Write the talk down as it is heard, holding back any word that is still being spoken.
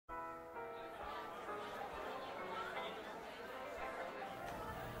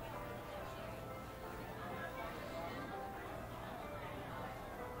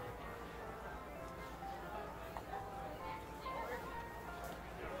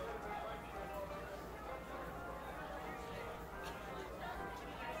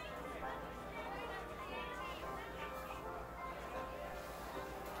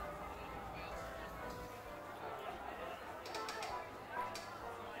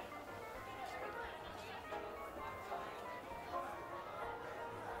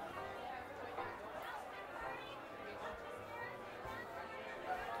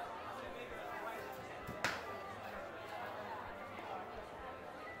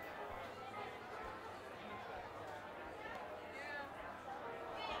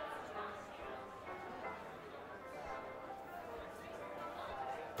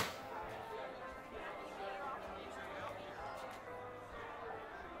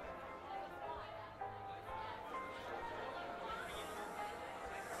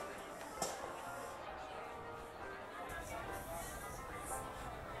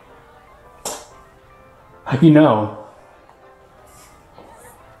You know,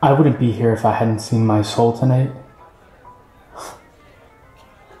 I wouldn't be here if I hadn't seen my soul tonight.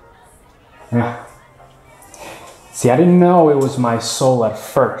 Yeah. See, I didn't know it was my soul at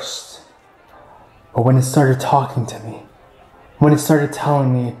first. But when it started talking to me, when it started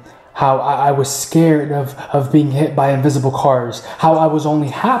telling me how I was scared of being hit by invisible cars, how I was only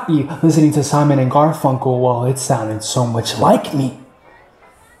happy listening to Simon and Garfunkel, well, it sounded so much like me.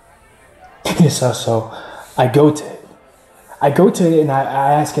 So I go to it. I go to it and I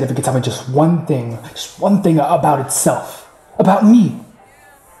ask it if it could tell me just one thing about itself, about me.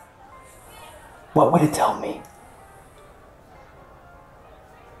 What would it tell me?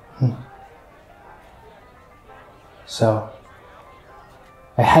 So,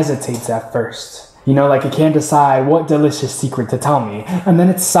 it hesitates at first. You know, like it can't decide what delicious secret to tell me. And then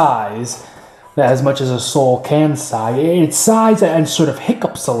it sighs, as much as a soul can sigh. It sighs and sort of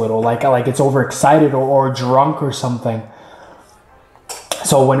hiccups a little, like it's overexcited or drunk or something.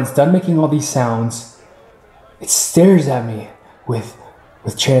 So when it's done making all these sounds, it stares at me with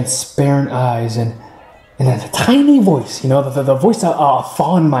transparent eyes and a tiny voice, you know, the voice a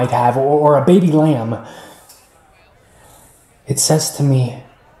fawn might have or a baby lamb. It says to me,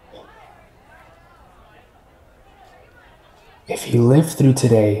 if you live through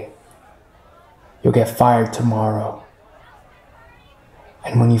today, you'll get fired tomorrow.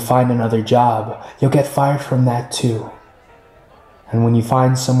 And when you find another job, you'll get fired from that too. And when you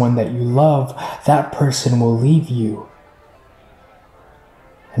find someone that you love, that person will leave you.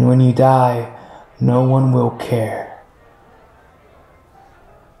 And when you die, no one will care.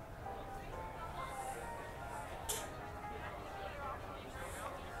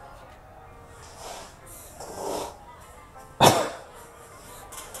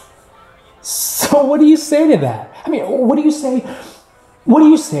 So what do you say to that? I mean, what do you say? What do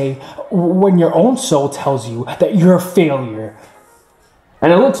you say when your own soul tells you that you're a failure?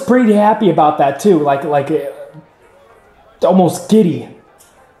 And it looks pretty happy about that too, like almost giddy.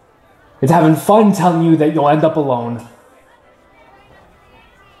 It's having fun telling you that you'll end up alone.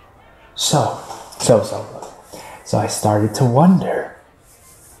 So I started to wonder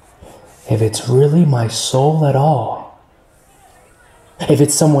if it's really my soul at all. If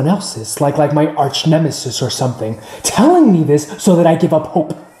it's someone else's, like my arch nemesis or something, telling me this so that I give up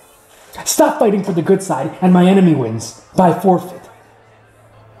hope. Stop fighting for the good side and my enemy wins by forfeit.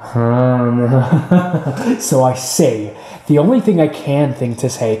 So I say the only thing I can think to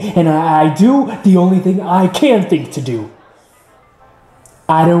say, and I do the only thing I can think to do.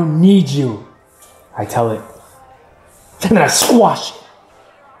 I don't need you, I tell it. And then I squash it.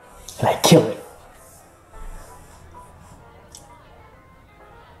 And I kill it.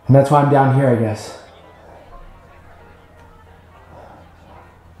 And that's why I'm down here, I guess.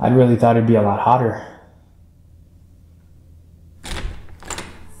 I really thought it'd be a lot hotter.